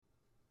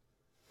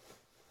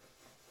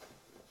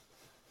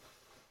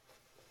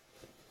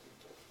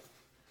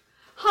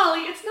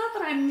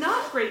but I'm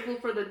not grateful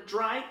for the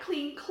dry,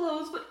 clean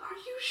clothes, but are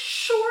you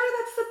sure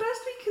that's the best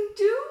we can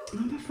do?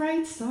 I'm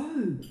afraid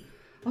so.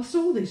 I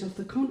saw these off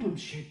the condom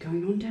shoot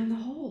going on down the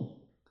hall.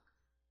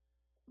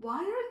 Why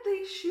aren't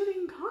they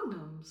shooting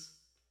condoms?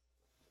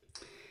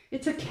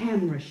 It's a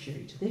camera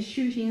shoot. They're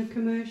shooting a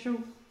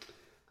commercial.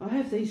 I'll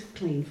have these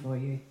cleaned for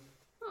you.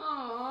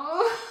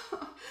 Oh,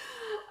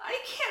 I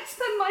can't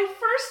spend my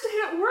first day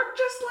at work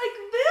just like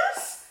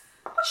this.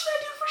 What should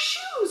I do for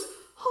shoes?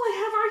 All I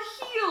have are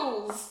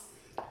heels.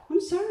 I'm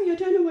sorry, I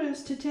don't know what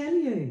else to tell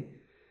you.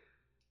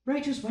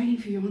 Rachel's waiting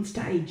for you on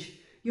stage.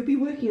 You'll be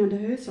working under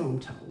her, so I'm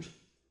told.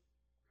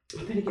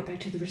 I better get back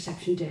to the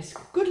reception desk.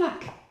 Good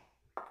luck.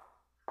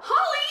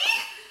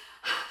 Holly!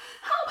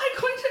 How am I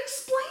going to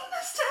explain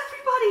this to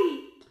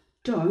everybody?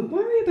 Don't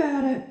worry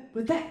about it.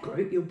 With that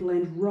group, you'll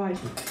blend right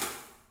in.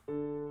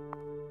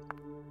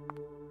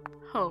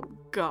 Oh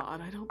God,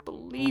 I don't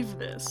believe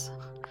this.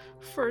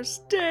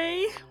 First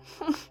day,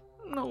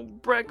 no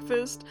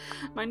breakfast,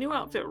 my new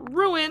outfit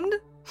ruined.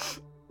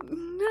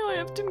 Now I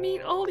have to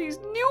meet all these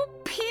new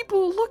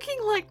people looking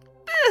like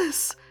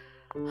this.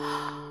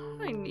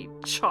 I need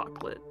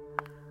chocolate.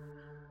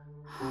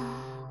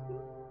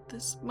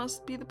 This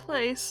must be the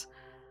place.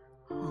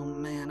 Oh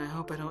man, I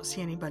hope I don't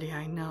see anybody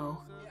I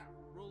know.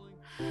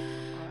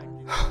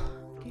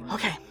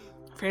 Okay,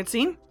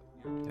 Francine,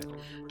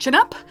 chin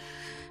up,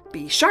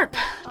 be sharp.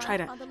 Try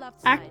to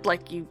act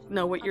like you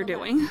know what you're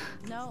doing.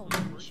 No,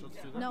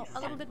 a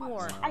little bit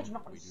more.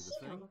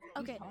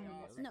 Okay,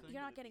 no,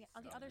 you're not getting it.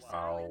 On the other side,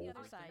 on the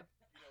other side.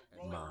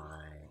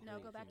 My No,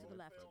 go back to the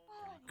left.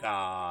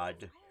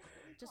 God.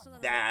 Just a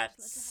little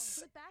That's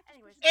bit back.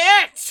 Anyways.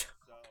 it!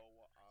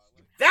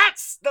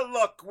 That's the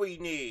look we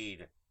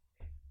need.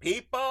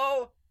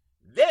 People,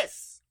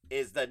 this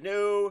is the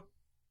new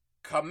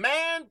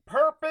Command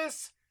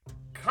Purpose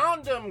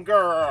Condom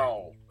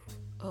Girl.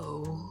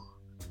 Oh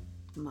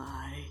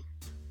my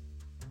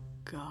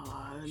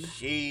God.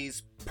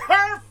 She's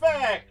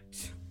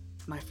perfect!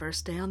 My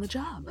first day on the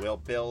job. We'll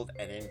build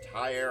an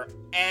entire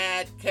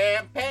ad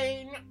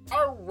campaign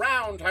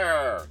around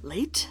her.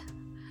 Late,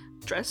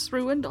 dress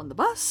ruined on the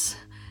bus,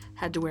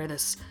 had to wear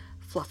this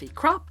fluffy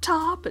crop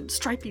top and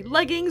stripy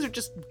leggings, or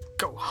just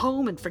go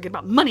home and forget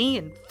about money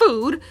and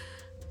food.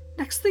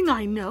 Next thing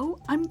I know,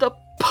 I'm the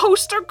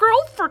poster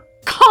girl for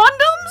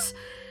condoms?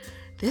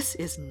 This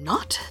is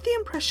not the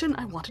impression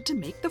I wanted to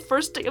make the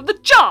first day of the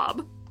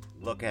job.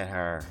 Look at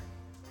her.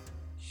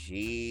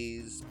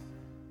 She's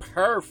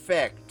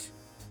perfect.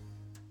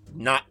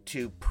 Not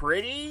too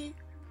pretty,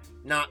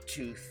 not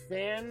too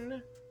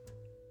thin,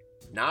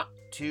 not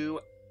too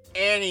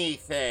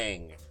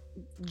anything.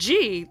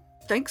 Gee,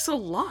 thanks a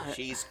lot.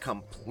 She's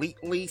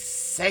completely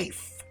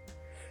safe.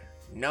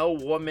 No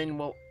woman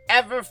will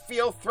ever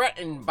feel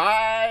threatened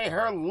by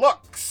her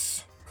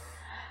looks.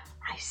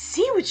 I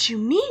see what you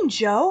mean,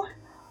 Joe.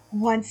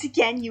 Once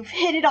again, you've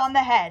hit it on the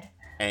head.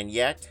 And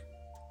yet,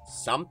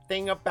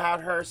 something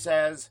about her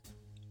says,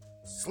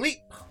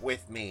 sleep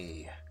with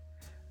me.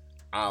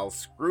 I'll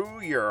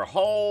screw your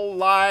whole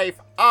life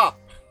up.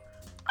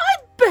 I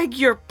beg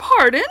your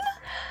pardon?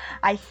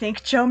 I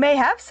think Joe may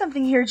have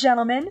something here,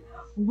 gentlemen.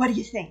 What do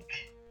you think?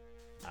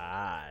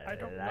 I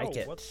don't know.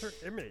 What's her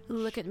image?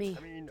 Look at me.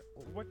 I mean,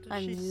 what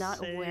does she I'm not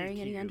say wearing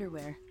to any you?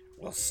 underwear.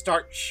 We'll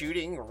start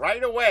shooting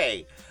right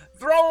away.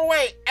 Throw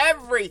away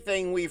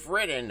everything we've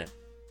written.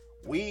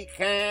 We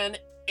can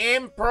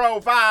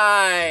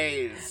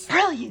improvise.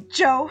 Brilliant,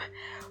 Joe.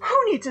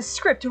 Who needs a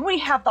script when we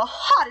have the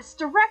hottest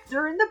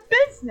director in the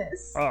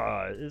business?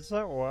 Is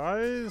that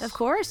wise? Of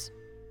course.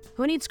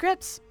 Who needs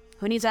scripts?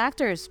 Who needs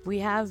actors? We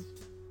have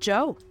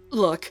Joe.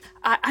 Look,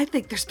 I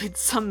think there's been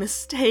some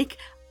mistake.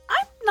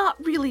 I'm not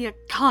really a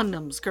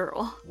condoms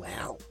girl.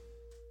 Well,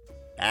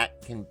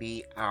 that can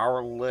be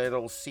our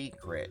little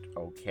secret,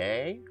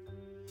 okay?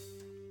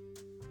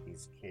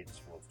 These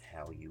kids will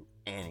tell you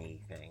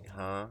anything,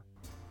 huh?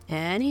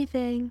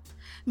 Anything.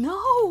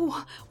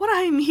 No, what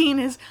I mean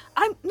is,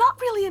 I'm not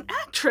really an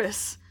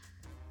actress.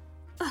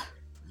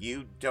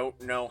 You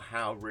don't know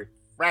how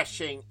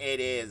refreshing it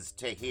is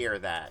to hear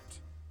that.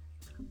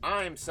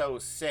 I'm so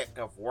sick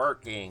of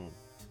working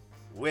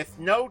with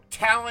no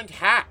talent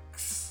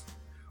hacks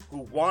who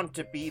want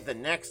to be the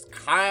next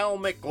Kyle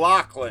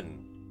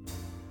MacLachlan.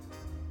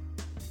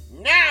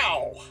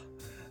 Now,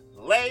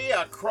 lay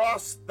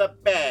across the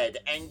bed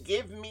and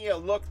give me a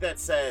look that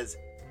says,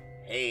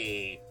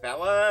 hey,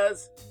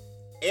 fellas,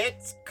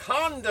 it's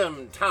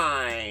condom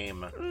time.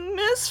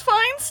 Miss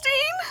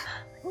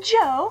Feinstein?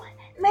 Joe,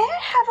 may I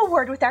have a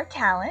word with our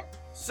talent?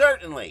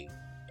 Certainly.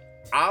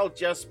 I'll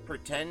just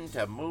pretend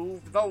to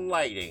move the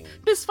lighting.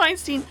 Miss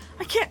Feinstein,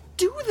 I can't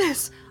do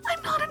this.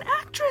 I'm not an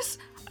actress.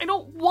 I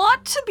don't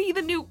want to be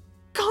the new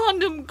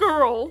condom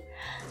girl.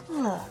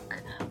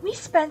 Look, we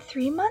spent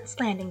 3 months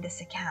landing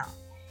this account.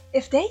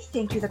 If they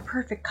think you're the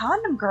perfect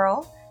condom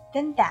girl,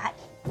 then that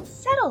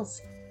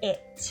settles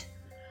it.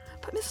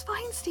 But Miss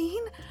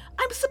Feinstein,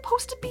 I'm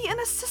supposed to be an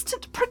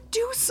assistant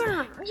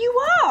producer.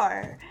 You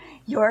are.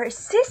 You're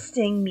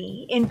assisting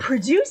me in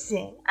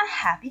producing a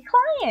happy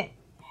client.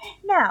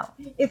 Now,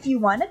 if you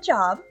want a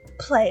job,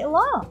 play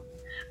along.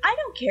 I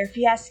don't care if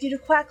he asks you to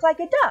quack like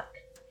a duck.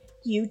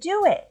 You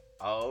do it.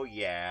 Oh,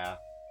 yeah.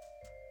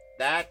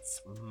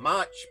 That's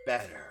much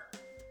better.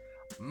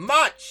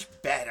 Much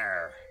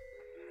better.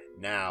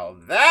 Now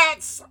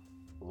that's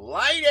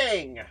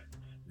lighting.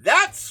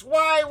 That's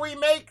why we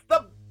make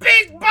the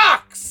big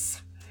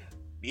bucks.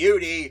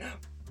 Beauty,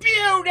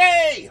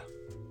 beauty.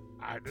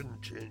 I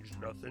didn't change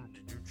nothing.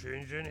 Did you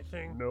change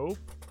anything? Nope.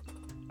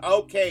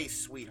 Okay,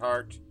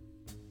 sweetheart.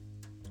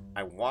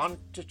 I want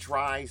to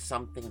try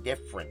something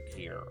different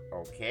here,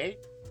 okay?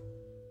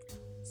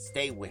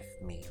 Stay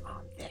with me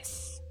on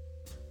this.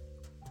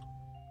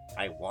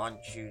 I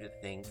want you to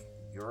think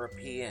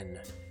European.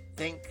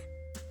 Think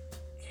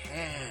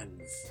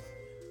Cannes.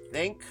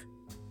 Think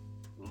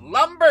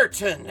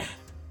Lumberton.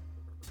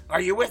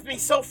 Are you with me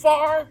so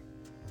far?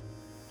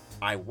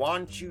 I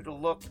want you to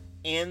look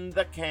in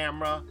the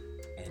camera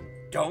and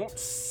don't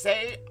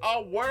say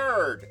a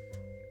word.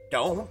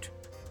 Don't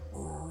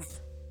move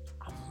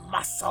a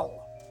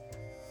muscle.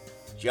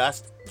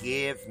 Just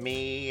give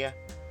me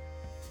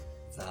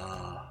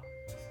the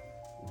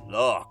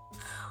look.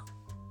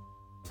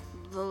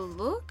 The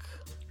look?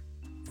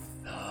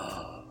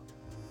 The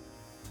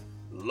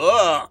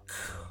look.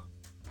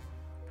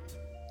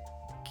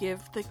 Give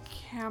the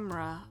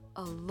camera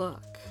a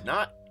look.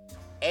 Not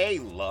a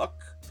look.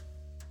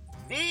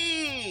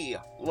 The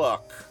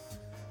look.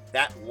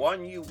 That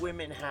one you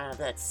women have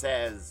that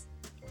says,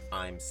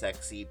 I'm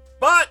sexy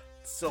but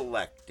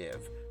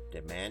selective,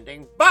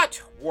 demanding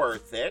but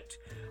worth it,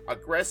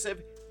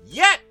 aggressive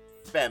yet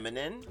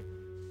feminine,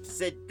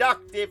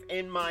 seductive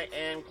in my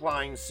Anne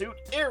Klein suit,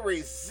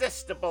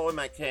 irresistible in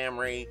my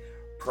Camry,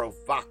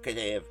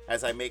 provocative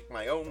as I make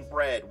my own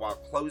bread while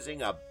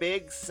closing a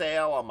big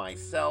sale on my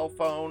cell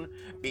phone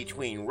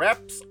between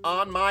reps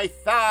on my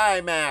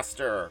Thigh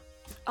Master.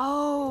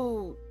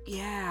 Oh,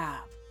 yeah.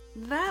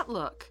 That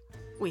look.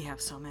 We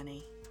have so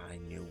many. I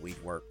knew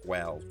we'd work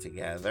well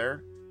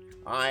together.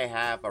 I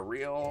have a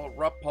real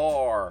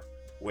rapport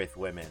with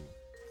women.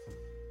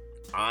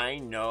 I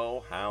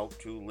know how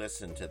to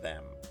listen to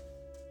them.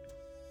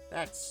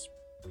 That's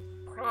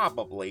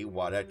probably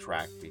what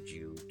attracted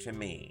you to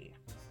me.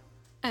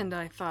 And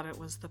I thought it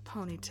was the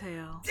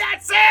ponytail.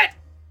 That's it!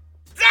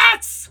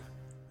 That's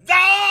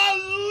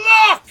the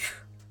look!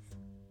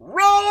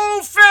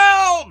 Roll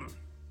film!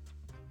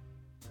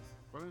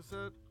 What is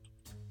that?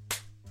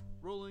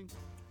 Rolling.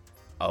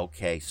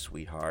 Okay,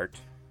 sweetheart.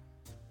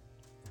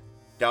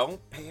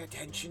 Don't pay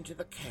attention to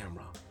the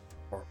camera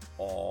or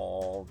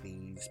all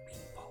these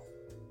people.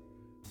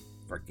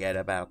 Forget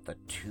about the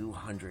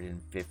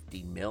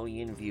 250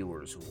 million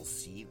viewers who will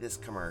see this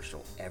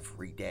commercial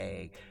every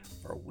day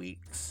for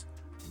weeks,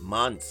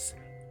 months,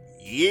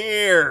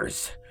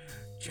 years.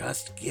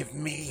 Just give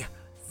me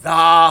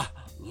the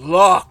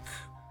look.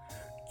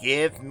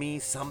 Give me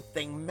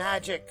something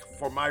magic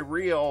for my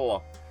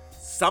reel.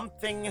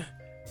 Something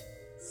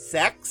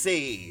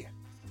sexy.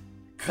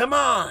 Come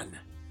on.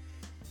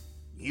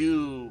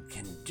 You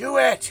can do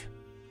it.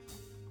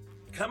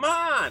 Come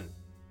on.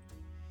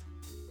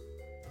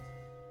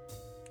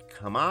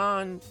 Come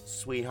on,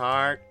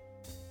 sweetheart.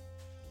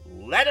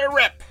 Let her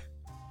rip.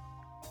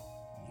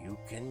 You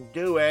can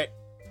do it.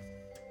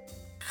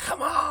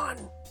 Come on.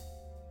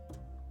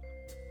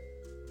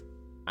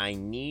 I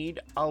need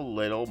a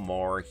little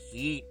more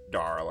heat,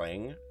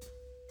 darling.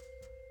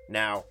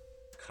 Now,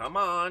 come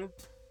on.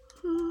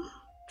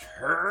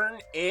 Turn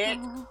it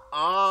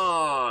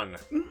on.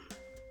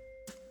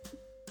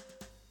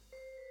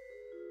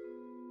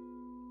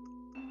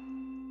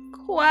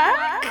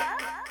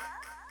 Quack?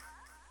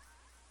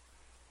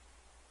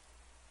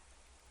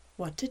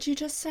 What did you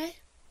just say?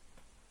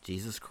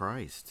 Jesus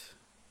Christ.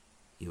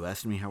 You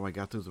asked me how I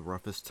got through the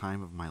roughest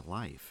time of my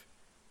life.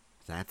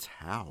 That's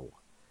how.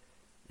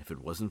 If it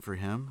wasn't for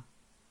him,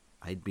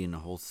 I'd be in a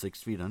hole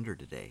 6 feet under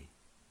today.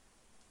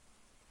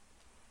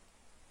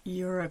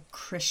 You're a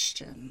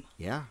Christian.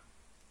 Yeah,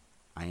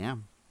 I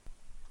am.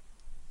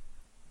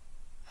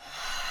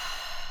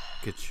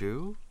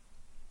 Kachu?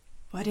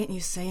 Why didn't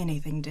you say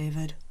anything,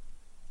 David?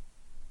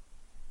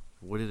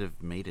 Would it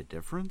have made a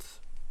difference?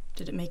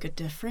 Did it make a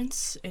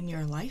difference in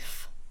your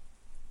life?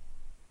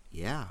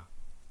 Yeah.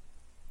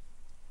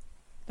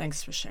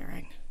 Thanks for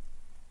sharing.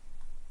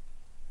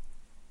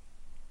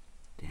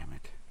 Damn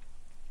it.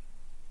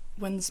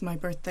 When's my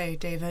birthday,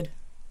 David?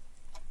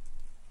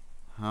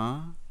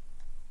 Huh?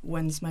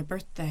 When's my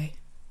birthday?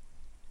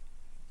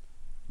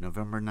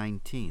 November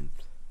 19th.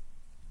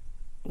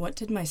 What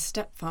did my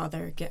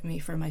stepfather get me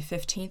for my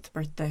 15th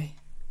birthday?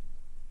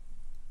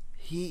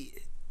 He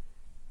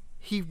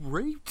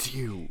raped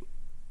you.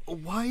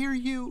 Why are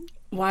you...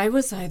 Why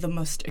was I the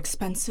most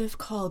expensive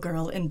call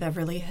girl in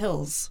Beverly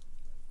Hills?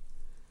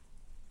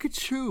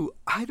 Kachu,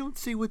 I don't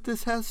see what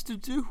this has to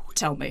do.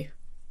 Tell me.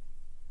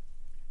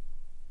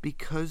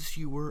 Because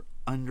you were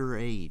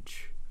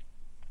underage.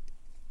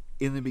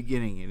 In the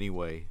beginning,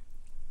 anyway.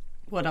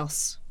 What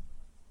else?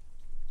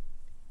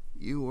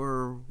 You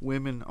were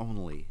women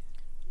only.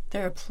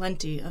 There are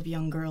plenty of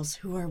young girls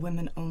who are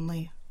women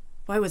only.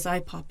 Why was I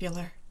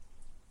popular?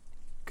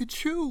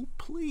 Kachu,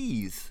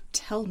 please.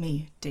 Tell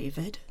me,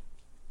 David.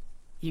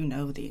 You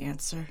know the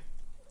answer.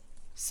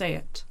 Say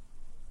it.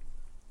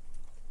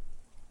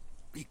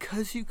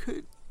 Because you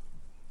could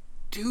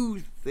do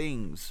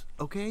things,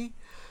 okay?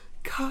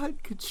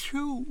 God,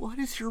 Kachu, what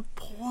is your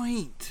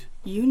point?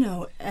 You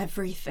know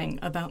everything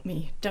about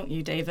me, don't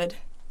you, David?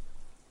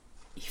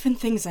 Even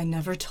things I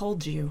never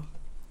told you.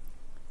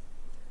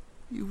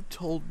 You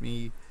told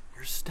me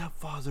your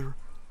stepfather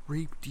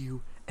raped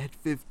you at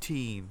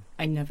 15.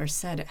 I never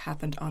said it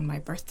happened on my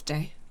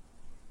birthday.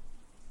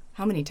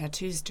 How many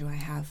tattoos do I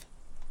have?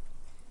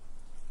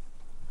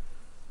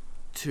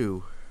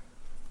 2.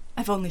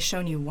 I've only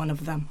shown you one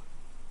of them.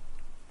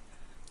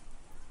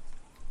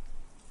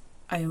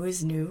 I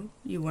always knew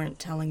you weren't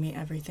telling me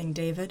everything,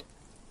 David.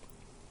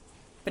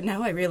 But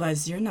now I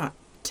realize you're not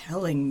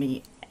telling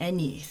me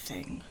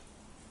anything.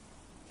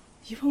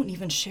 You won't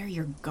even share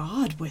your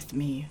God with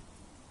me.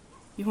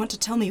 You want to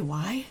tell me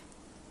why?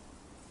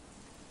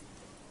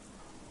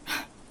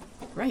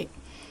 Right.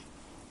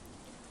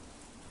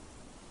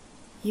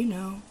 You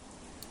know,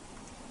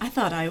 I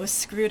thought I was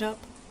screwed up,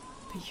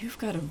 but you've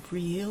got a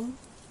real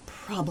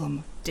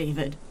problem,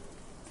 David.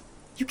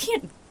 You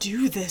can't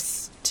do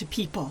this to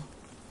people.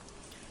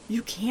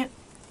 You can't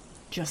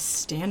just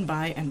stand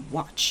by and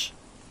watch.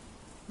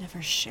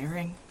 Never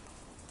sharing,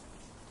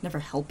 never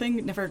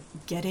helping, never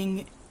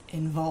getting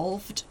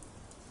involved.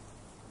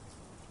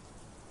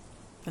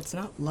 That's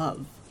not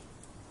love.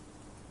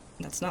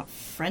 That's not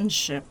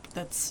friendship.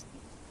 That's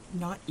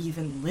not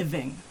even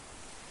living.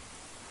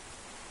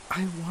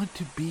 I want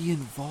to be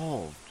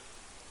involved.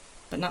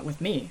 But not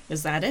with me.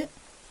 Is that it?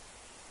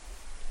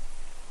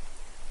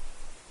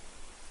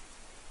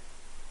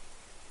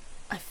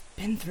 I've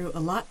been through a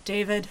lot,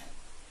 David.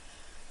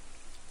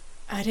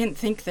 I didn't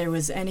think there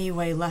was any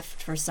way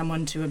left for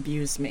someone to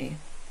abuse me.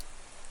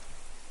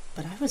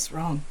 But I was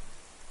wrong.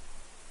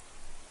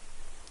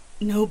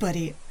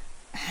 Nobody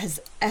has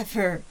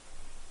ever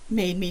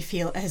made me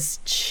feel as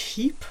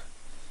cheap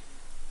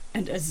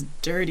and as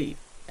dirty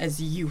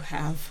as you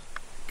have.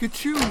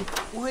 Kachu,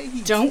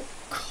 wait! Don't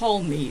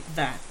call me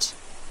that.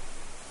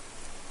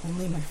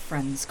 Only my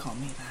friends call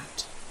me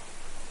that.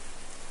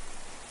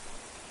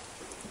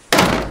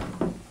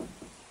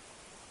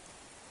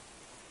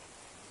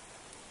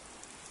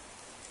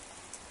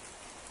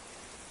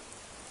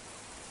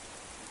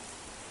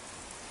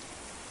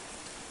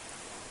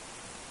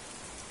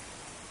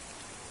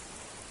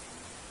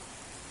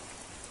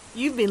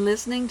 You've been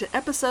listening to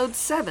Episode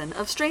 7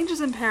 of Strangers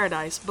in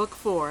Paradise, Book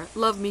 4,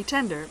 Love Me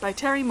Tender by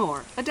Terry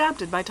Moore,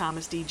 adapted by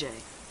Thomas DJ.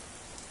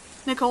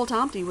 Nicole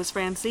Tomty was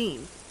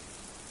Francine.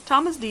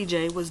 Thomas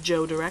DJ was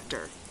Joe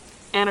Director.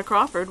 Anna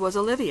Crawford was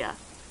Olivia.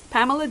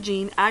 Pamela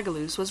Jean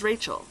Agalus was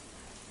Rachel.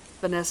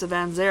 Vanessa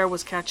Van Zer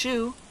was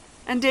Kachu,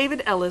 and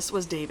David Ellis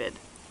was David.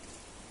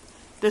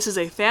 This is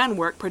a fan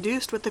work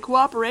produced with the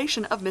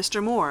cooperation of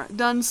Mr. Moore,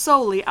 done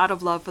solely out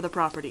of love for the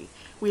property.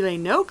 We lay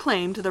no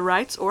claim to the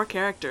rights or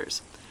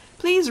characters.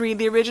 Please read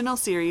the original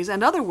series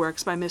and other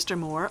works by Mr.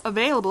 Moore,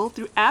 available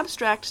through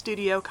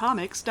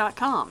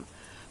abstractstudiocomics.com.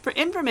 For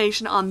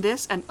information on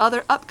this and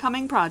other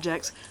upcoming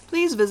projects,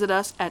 please visit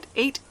us at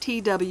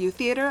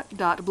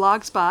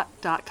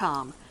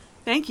 8twtheater.blogspot.com.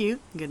 Thank you,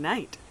 and good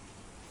night.